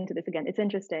get into this again. It's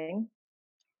interesting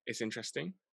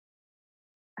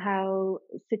how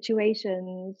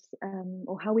situations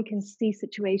or how we can see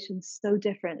situations so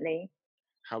differently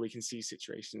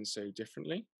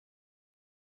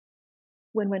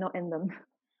when we're not in them.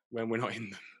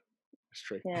 That's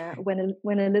true.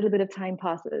 When a little bit of time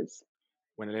passes,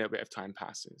 we're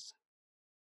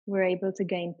able to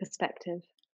gain perspective.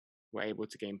 Which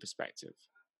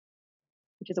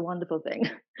is a wonderful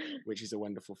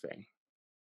thing.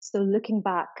 So looking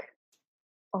back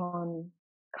on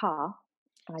Car,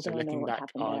 so looking back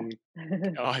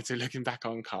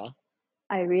on Car,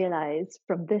 I realize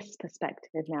from this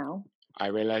perspective now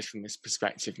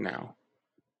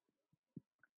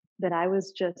that I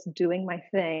was just doing my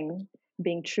thing,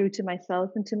 being true to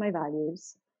myself and to my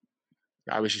values.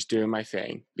 I was just doing my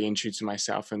thing, being true to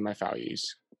myself and my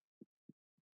values.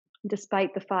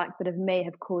 Despite the fact that it may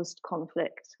have caused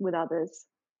conflict with others.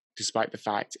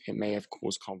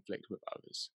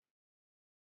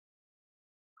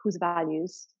 Whose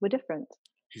values were different.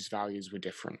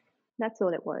 That's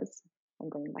all it was. I'm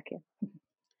going back here.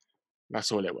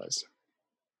 That's all it was.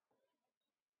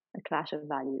 A clash of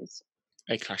values.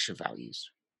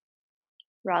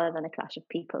 Rather than a clash of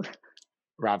people.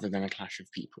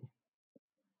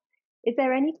 Is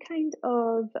there any kind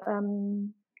of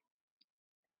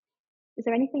is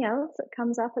there anything else that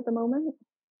comes up at the moment?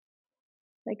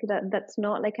 That's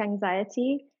not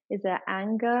anxiety? Is there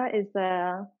anger? Is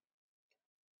there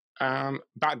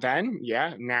back then,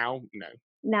 yeah. Now, no.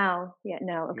 Now, yeah,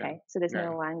 no, okay. So there's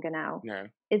no anger now. No.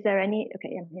 Is there any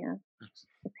I'm here.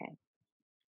 Okay.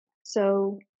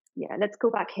 So let's go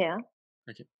back here.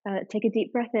 Okay. Take a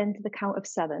deep breath in to the count of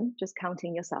 7, just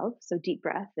counting yourself. So deep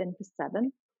breath in for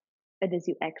 7. And as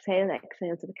you exhale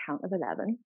to the count of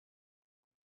 11.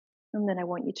 And then I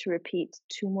want you to repeat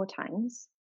 2 more times.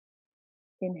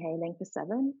 Inhaling for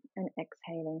 7 and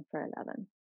exhaling for 11.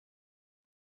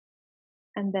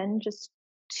 And then just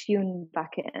tune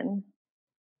back in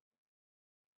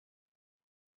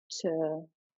to,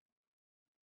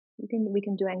 we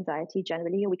can do anxiety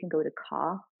generally, or we can go to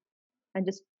car and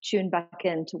just tune back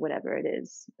into whatever it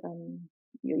is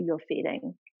you're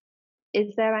feeling.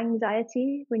 Is there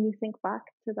anxiety when you think back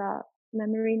to that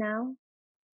memory now?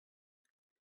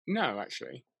 No,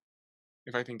 actually,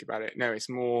 if I think about it, no, it's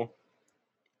more.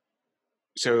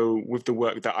 So with the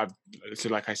work that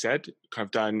like I said, kind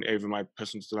of done over my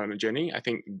personal development journey, I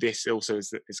think this also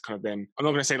is kind of been, I'm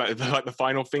not going to say like the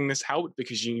final thing that's helped,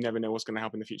 because you never know what's going to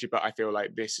happen in the future, but I feel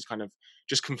like this is kind of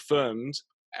just confirmed,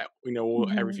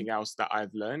 everything else that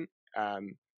I've learned.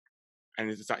 And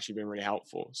it's actually been really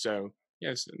helpful. So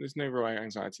yes, there's no real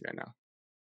anxiety there now.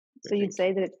 So you'd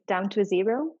say that it's down to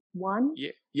 0, 1?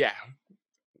 Yeah.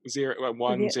 0,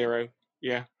 1, 0.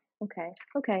 Yeah.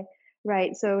 Okay.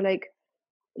 Right. So like,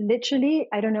 literally,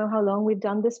 I don't know how long we've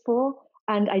done this for,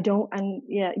 and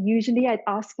usually I'd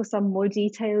ask for some more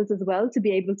details as well to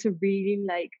be able to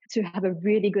really to have a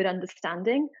really good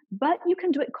understanding, but you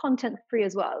can do it content free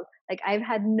as well. Like, I've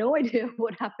had no idea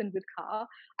what happened with Car.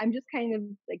 I'm just kind of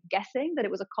like guessing that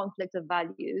it was a conflict of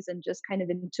values and just kind of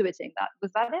intuiting that.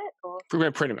 Was that it? Or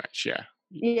pretty much, yeah.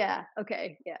 Yeah.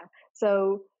 Okay. Yeah.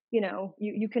 So,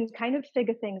 you can kind of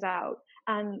figure things out.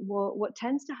 And what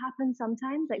tends to happen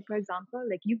sometimes, like, for example,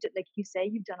 like you say,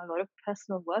 you've done a lot of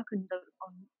personal work on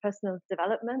personal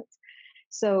development.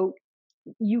 So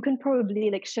you can probably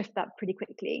like shift that pretty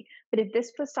quickly. But if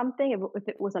this was something, if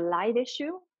it was a live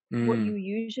issue, what you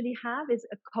usually have is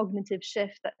a cognitive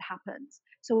shift that happens.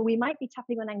 So we might be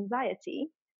tapping on anxiety,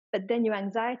 but then your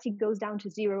anxiety goes down to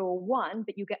 0 or 1,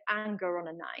 but you get anger on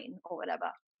a 9 or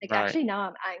whatever. Like, right. Actually, now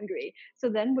I'm angry. So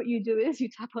then what you do is you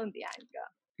tap on the anger.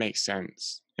 Makes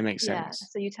sense. It makes sense. Yeah.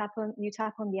 So you tap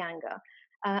on the anger.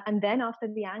 And then after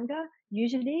the anger,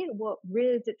 usually what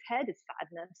rears its head is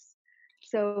sadness.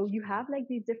 So you have like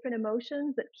these different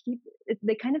emotions that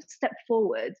they kind of step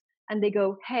forward and they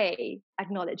go, hey,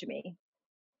 acknowledge me.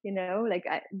 Like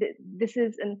this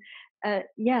is,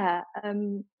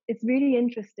 it's really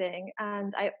interesting.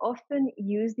 And I often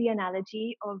use the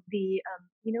analogy of the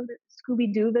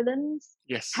Scooby-Doo villains.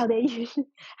 Yes. How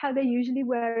they're usually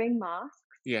wearing masks.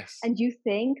 Yes. And you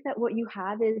think that what you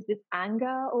have is this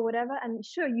anger or whatever, and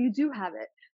sure, you do have it.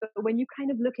 But when you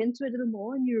kind of look into it a little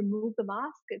more and you remove the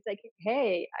mask, it's like,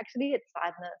 hey, actually it's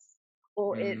sadness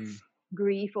or it's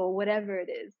grief or whatever it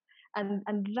is. And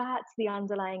that's the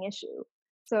underlying issue.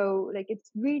 So like, it's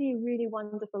really, really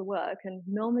wonderful work. And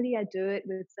normally I do it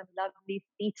with some lovely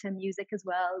theater music as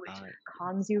well, which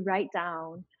calms you right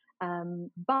down.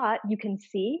 But you can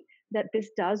see that this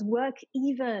does work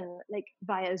even like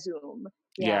via Zoom.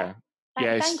 Yeah.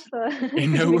 Thanks for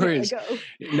no worries.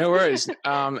 No worries.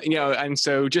 And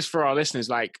so just for our listeners,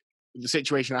 like, the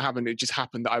situation that happened, it just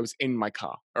happened that I was in my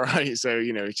car. All right. So,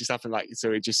 it just happened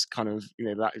so it just kind of,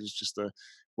 that was just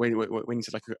when you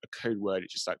said like a code word,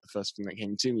 it's just like the first thing that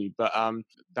came to me. But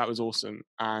that was awesome.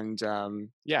 And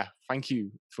thank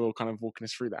you for kind of walking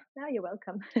us through that. No, you're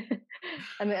welcome.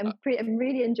 I'm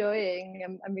really enjoying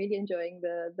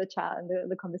the chat and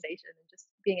the conversation, and just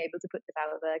being able to put this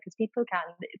out there, because people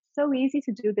it's so easy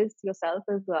to do this yourself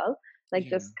as well. Like,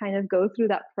 just kind of go through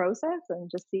that process and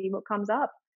just see what comes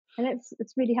up. And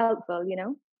it's really helpful,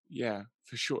 Yeah,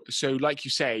 for sure. So like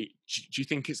you say, do you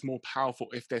think it's more powerful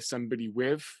if there's somebody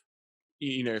with,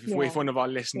 if one of our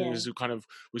listeners who kind of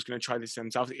was going to try this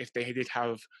themselves, if they did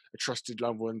have a trusted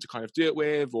loved one to kind of do it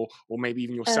with, or maybe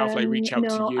even yourself, like reach out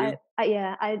to you?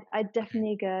 I'd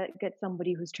definitely get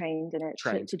somebody who's trained in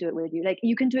it to do it with you. Like,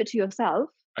 you can do it to yourself.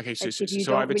 Okay, so, like, if you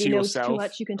so don't either really to know yourself, too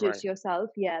much, you can do it to yourself.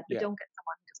 Yeah, but don't get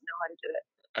someone who doesn't know how to do it.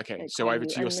 Okay, like, so either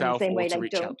to yourself or to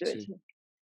reach out to.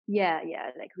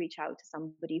 Like, reach out to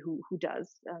somebody who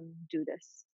does do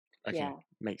this. Okay,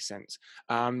 makes sense.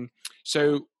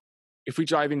 So if we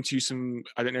dive into some,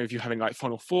 I don't know if you're having like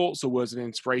final thoughts or words of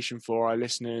inspiration for our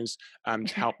listeners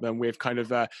to help them with kind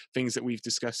of things that we've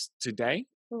discussed today.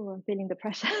 Oh, I'm feeling the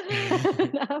pressure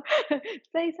now.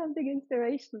 Say something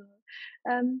inspirational.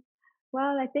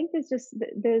 Well, I think there's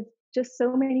just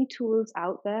so many tools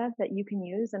out there that you can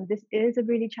use, and this is a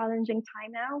really challenging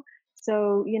time now.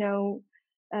 So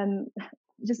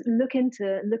just look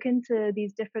into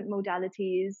these different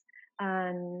modalities,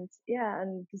 and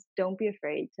just don't be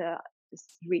afraid to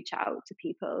just reach out to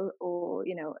people, or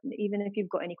even if you've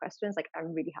got any questions, like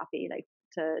I'm really happy like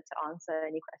to answer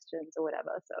any questions or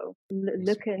whatever. So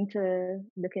look into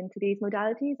these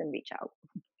modalities and reach out.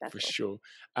 That's for all. sure.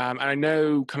 And I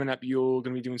know coming up you're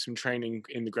going to be doing some training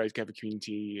in the Grow Together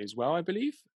community as well, I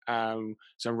believe. So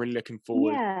I'm really looking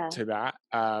forward to that.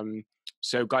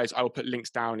 So guys, I will put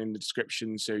links down in the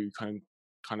description so you kind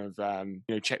of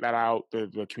check that out,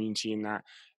 the community in that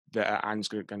Anne's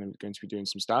going to be doing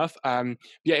some stuff.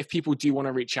 If people do want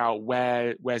to reach out,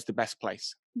 where's the best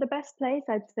place? The best place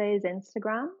I'd say is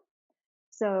Instagram.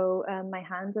 So my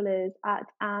handle is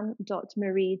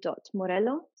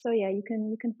 @anne.marie.morello. So yeah, you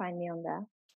can find me on there.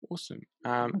 Awesome.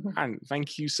 Anne,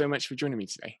 thank you so much for joining me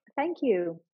today. Thank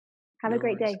you. Have a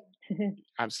great day.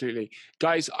 Absolutely.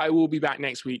 Guys, I will be back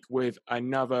next week with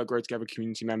another Grow Together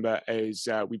community member as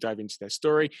we dive into their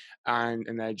story and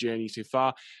their journey so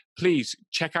far. Please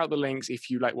check out the links if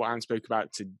you like what Anne spoke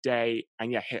about today,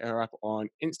 and hit her up on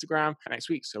Instagram next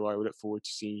week. So I will look forward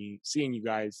to seeing you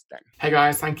guys then. Hey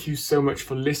guys, thank you so much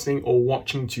for listening or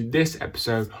watching to this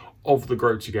episode of the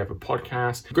Grow Together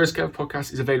podcast. The Grow Together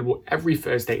podcast is available every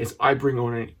Thursday as I bring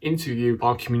on and interview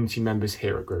our community members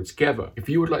here at Grow Together. If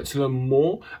you would like to learn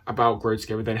more about Grow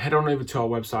Together, then head on over to our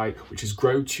website, which is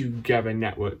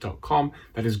growtogethernetwork.com.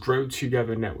 That is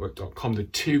growtogethernetwork.com. The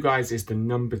 2 guys is the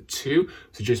number 2.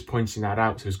 So just pointing that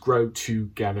out. So it's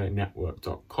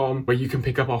growtogethernetwork.com, where you can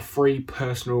pick up our free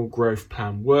personal growth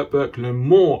plan workbook, learn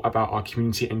more about our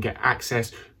community, and get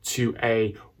access to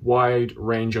a wide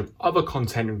range of other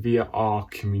content via our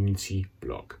community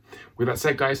blog. With that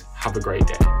said, guys, have a great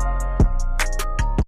day.